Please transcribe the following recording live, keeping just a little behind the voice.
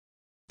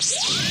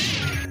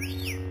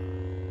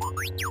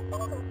Welcome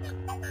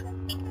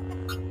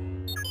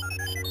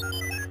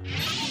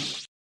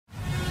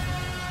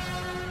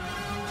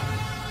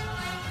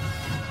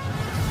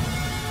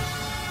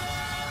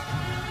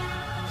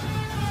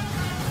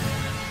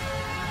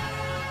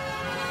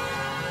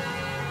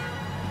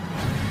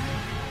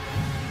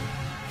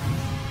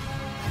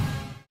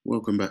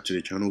back to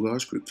the channel,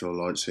 guys. Crypto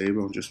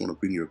Lightsaber. I just want to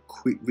bring you a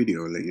quick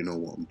video and let you know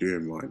what I'm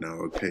doing right now.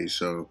 Okay,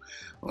 so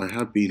I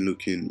have been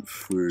looking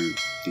through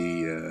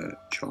the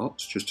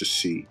charts just to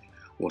see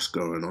what's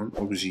going on.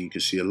 Obviously, you can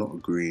see a lot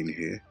of green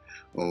here.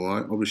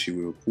 Alright, obviously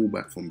with a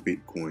pullback from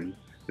Bitcoin,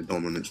 the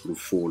dominance would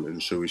have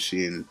fallen, so we're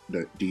seeing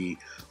that the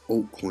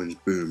altcoins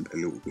boom a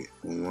little bit.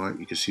 Alright,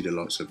 you can see the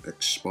likes of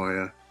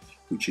Axpire,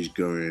 which is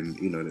going,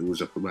 you know, it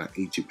was up about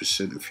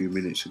 80% a few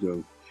minutes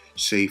ago.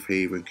 Safe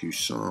Haven,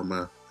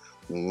 Kusama.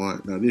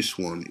 Alright, now this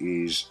one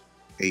is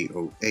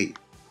AOA,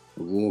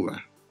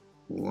 Aurora.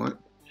 Alright,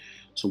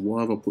 so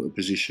why have I put a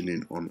position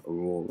in on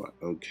Aurora?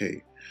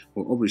 Okay,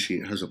 well obviously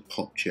it hasn't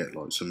popped yet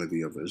like some of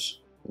the others.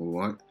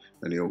 Alright,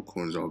 and the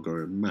altcoins are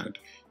going mad.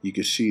 You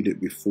can see that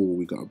before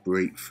we got a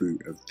breakthrough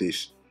of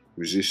this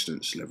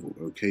resistance level.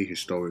 Okay,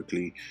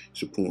 historically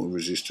support and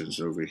resistance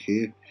over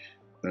here.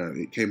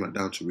 It came back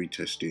down to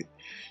retest it,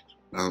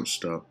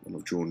 bounced up, and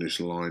I've drawn this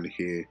line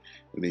here,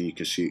 and then you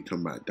can see it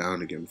come back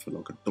down again for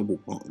like a double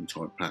bottom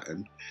type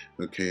pattern.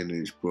 Okay, and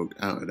then it's broke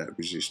out of that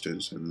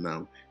resistance, and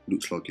now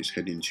looks like it's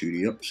heading to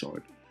the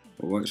upside.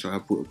 Alright, so I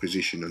put a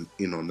position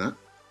in on that,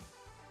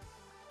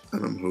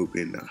 and I'm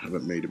hoping that I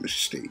haven't made a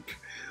mistake.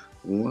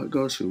 Alright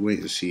guys, so wait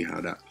and see how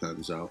that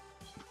plans out.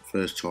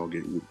 First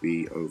target would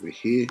be over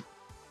here.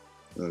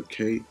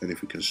 Okay, and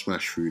if we can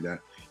smash through that,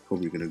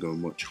 probably going to go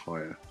much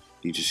higher.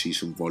 Need to see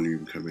some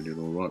volume coming in.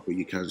 Alright, but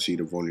you can see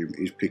the volume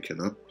is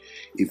picking up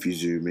if you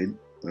zoom in.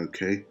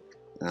 Okay,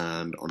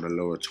 and on a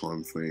lower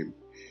time frame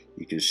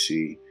you can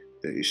see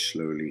that it's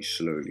slowly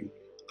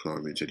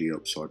climbing to the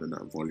upside, and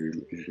that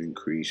volume is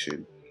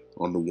increasing.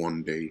 On the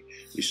 1 day,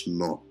 it's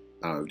not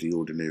out of the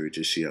ordinary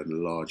to see a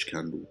large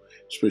candle,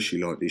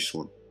 especially like this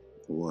one.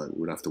 Alright,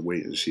 we'll have to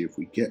wait and see if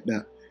we get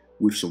that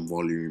with some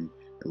volume,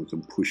 and we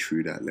can push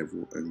through that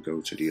level and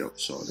go to the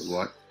upside.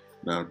 Alright,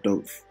 now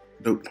don't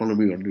follow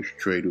me on this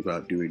trade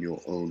without doing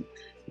your own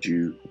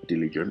due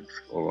diligence.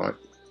 Alright,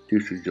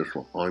 this is just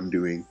what I'm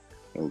doing.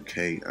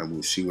 Okay, and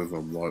we'll see whether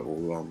I'm right or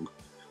wrong.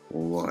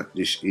 Alright,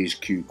 this is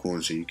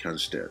Qcoin, so you can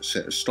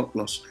set a stop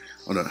loss.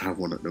 I don't have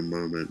one at the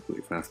moment, but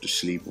if I have to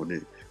sleep on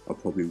it, I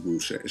probably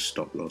will set a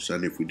stop loss.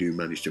 And if we do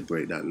manage to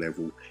break that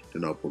level,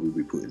 then I'll probably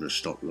be putting a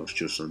stop loss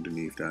just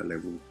underneath that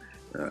level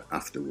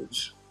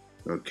afterwards.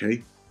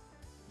 Okay,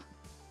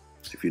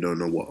 if you don't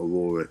know what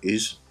Aurora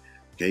is,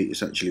 okay,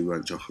 it's actually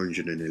ranked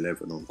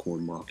 111 on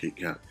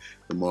CoinMarketCap.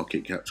 The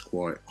market cap's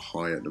quite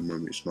high at the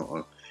moment.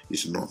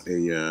 It's not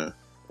a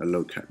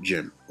low cap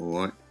gem,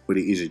 alright, but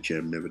it is a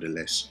gem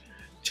nevertheless.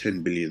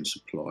 10 billion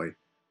supply,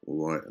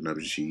 alright, and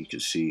obviously you can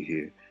see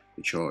here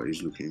the chart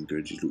is looking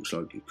good. It looks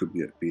like it could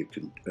be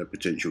a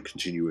potential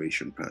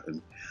continuation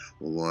pattern.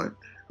 Alright,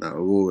 now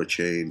Aurora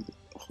Chain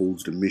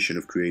holds the mission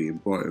of creating a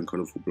bright and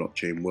colourful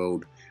blockchain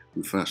world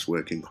with fast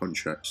working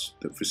contracts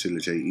that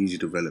facilitate easy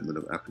development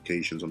of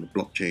applications on the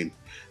blockchain.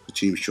 The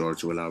team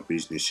strives to allow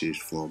businesses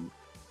from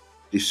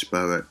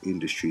disparate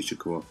industries to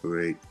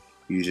cooperate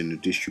using the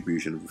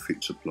distribution of a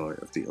fixed supply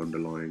of the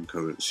underlying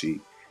currency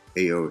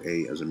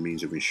AOA as a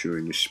means of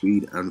ensuring the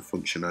speed and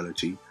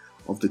functionality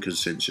of the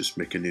consensus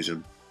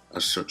mechanism.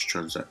 As such,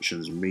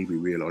 transactions may be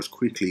realized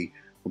quickly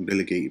from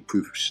delegated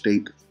proof of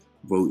stake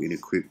voting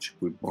equipped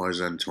with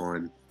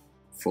byzantine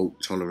fault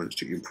tolerance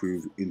to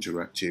improve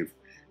interactive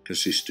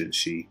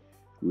consistency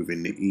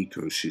within the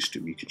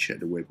ecosystem. You can check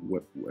the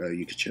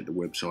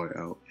website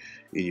out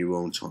in your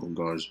own time,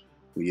 guys.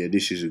 But yeah,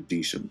 this is a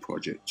decent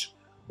project.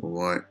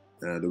 Alright,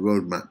 the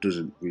roadmap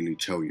doesn't really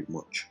tell you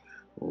much.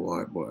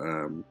 Alright, but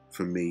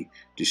for me,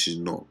 this is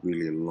not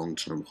really a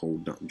long-term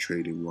hold that I'm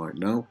trading right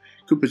now.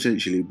 Could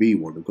potentially be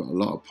one. I've got a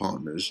lot of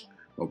partners,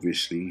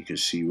 obviously, you can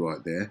see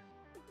right there.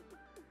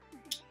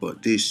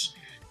 But this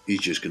is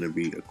just going to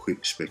be a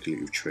quick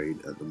speculative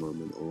trade at the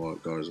moment.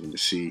 Alright guys, I'm going to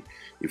see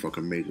if I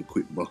can make a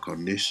quick buck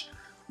on this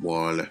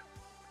while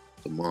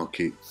the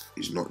market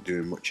is not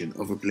doing much in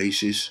other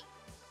places.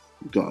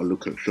 We've got to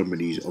look at some of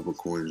these other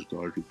coins,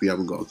 guys. If you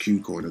haven't got a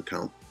Qcoin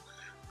account,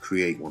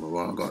 create one.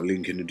 Alright, I've got a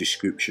link in the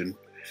description,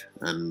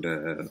 and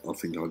I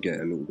think I'll get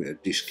a little bit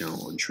of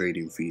discount on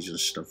trading fees and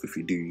stuff if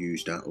you do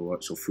use that.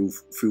 Alright, so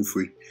feel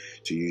free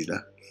to use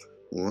that.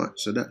 Alright,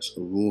 so that's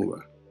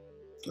Aurora.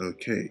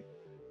 Okay,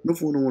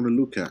 another one I want to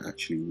look at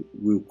actually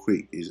real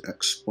quick is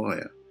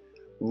Axpire.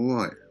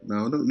 Alright,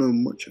 now I don't know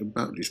much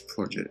about this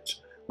project.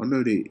 I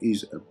know that it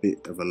is a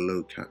bit of a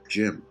low cap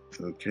gem.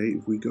 Okay,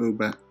 if we go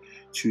back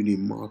to the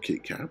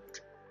market cap,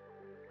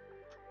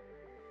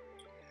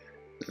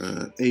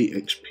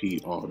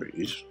 AXPR it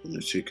is on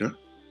the ticker.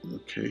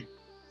 Okay,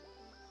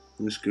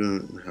 let's go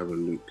and have a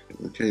look.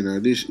 Okay, now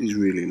this is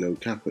really low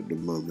cap at the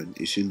moment.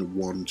 It's in the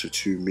 1 to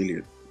 2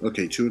 million.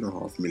 Okay,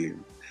 2.5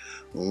 million.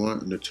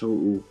 Alright, and the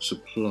total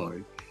supply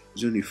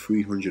is only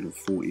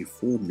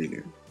 344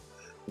 million.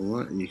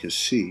 Alright, and you can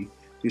see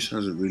this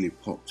hasn't really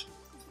popped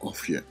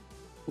off yet.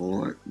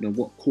 Alright, now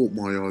what caught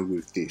my eye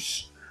with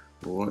this,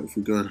 alright, if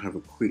we go and have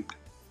a quick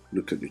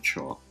look at the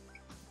chart,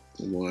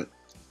 alright,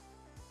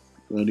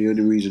 now the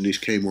only reason this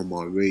came on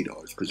my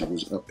radar is because it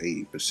was up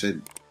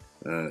 80%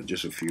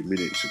 just a few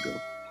minutes ago,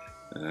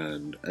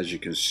 and as you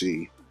can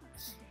see,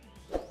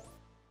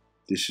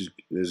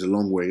 there's a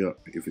long way up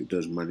if it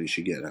does manage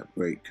to get that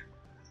break.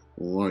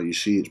 Alright, you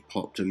see it's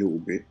popped a little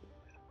bit,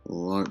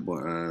 alright,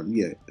 but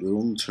yeah,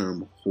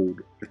 long-term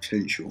hold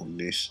potential on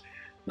this.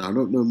 Now, I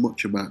don't know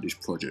much about this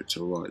project,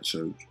 alright,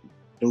 so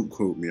don't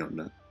quote me on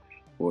that,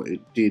 but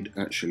it did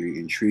actually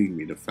intrigue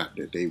me, the fact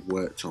that they've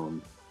worked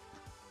on,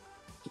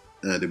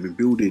 they've been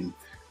building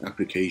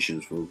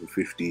applications for over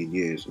 15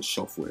 years and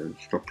software and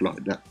stuff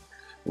like that.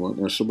 Alright,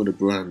 now some of the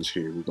brands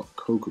here, we've got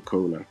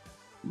Coca-Cola,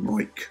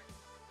 Nike,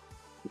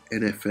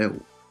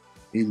 NFL,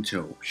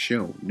 Intel,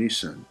 Shell,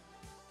 Nissan,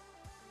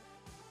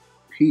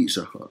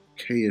 Pizza Hut,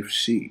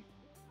 KFC,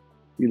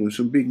 you know,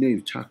 some big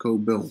names, Taco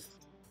Bell.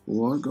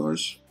 Alright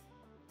guys,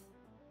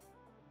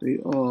 they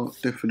are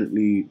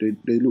definitely,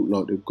 they look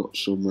like they've got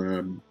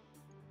some,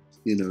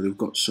 you know, they've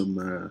got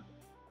some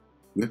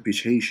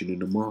reputation in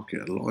the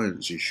market,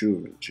 Alliance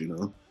Insurance, you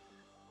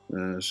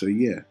know. So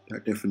yeah,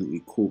 that definitely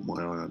caught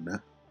my eye on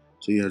that.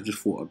 So yeah, I just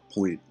thought I'd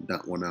point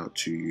that one out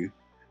to you.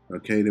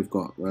 Okay, they've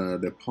got,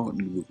 they're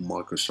partnered with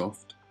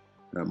Microsoft,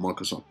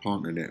 Microsoft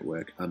Partner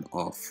Network and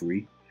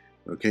R3.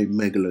 Okay,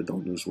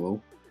 Megalodon as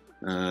well,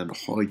 and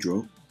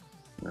Hydro,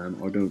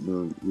 and I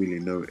don't really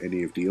know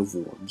any of the other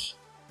ones.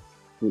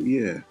 But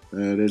yeah,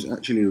 there's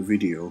actually a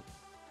video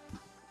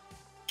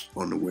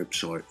on the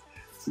website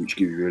which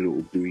gives you a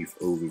little brief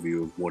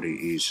overview of what it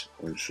is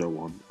and so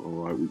on,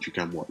 alright, which you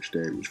can watch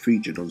there. It was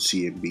featured on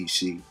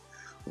CNBC.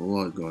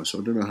 Alright guys, so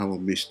I don't know how I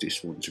missed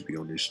this one, to be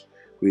honest.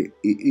 But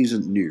it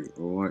isn't new,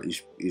 alright,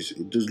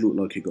 it does look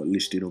like it got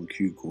listed on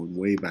KuCoin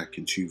way back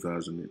in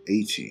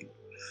 2018.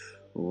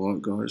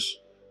 Alright guys,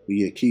 but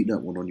yeah, keep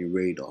that one on your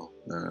radar.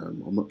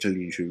 I'm not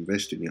telling you to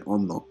invest in it,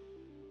 I'm not,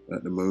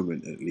 at the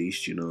moment at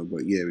least, you know,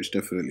 but yeah, it's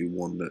definitely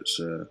one that's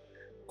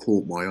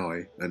caught my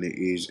eye, and it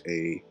is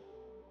a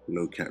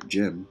low cap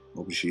gem,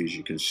 obviously, as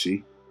you can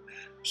see.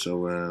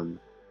 So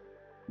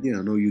yeah,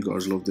 I know you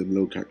guys love them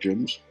low cap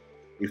gems.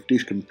 If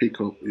this can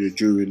pick up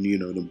during, you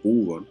know, the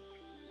bull run,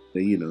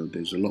 then, you know,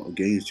 there's a lot of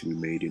gains to be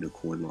made in a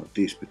coin like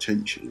this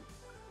potentially.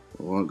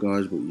 Alright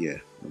guys, but yeah,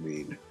 I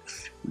mean,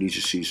 we need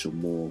to see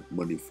some more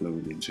money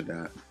flowing into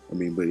that. I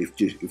mean, but if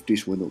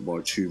this went up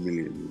by 2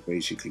 million, you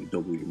basically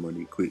double your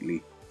money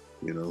quickly,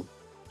 you know.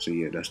 So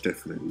yeah, that's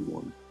definitely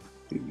one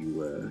that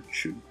you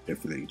should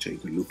definitely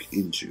take a look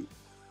into.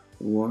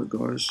 Alright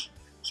guys,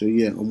 so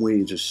yeah, I'm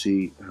waiting to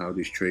see how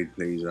this trade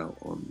plays out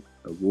on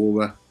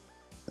Aurora,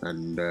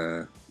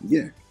 and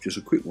yeah, just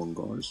a quick one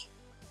guys.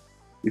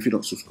 If you're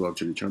not subscribed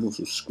to the channel,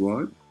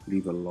 subscribe,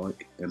 leave a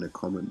like and a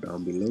comment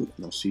down below,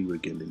 and I'll see you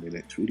again in the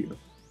next video.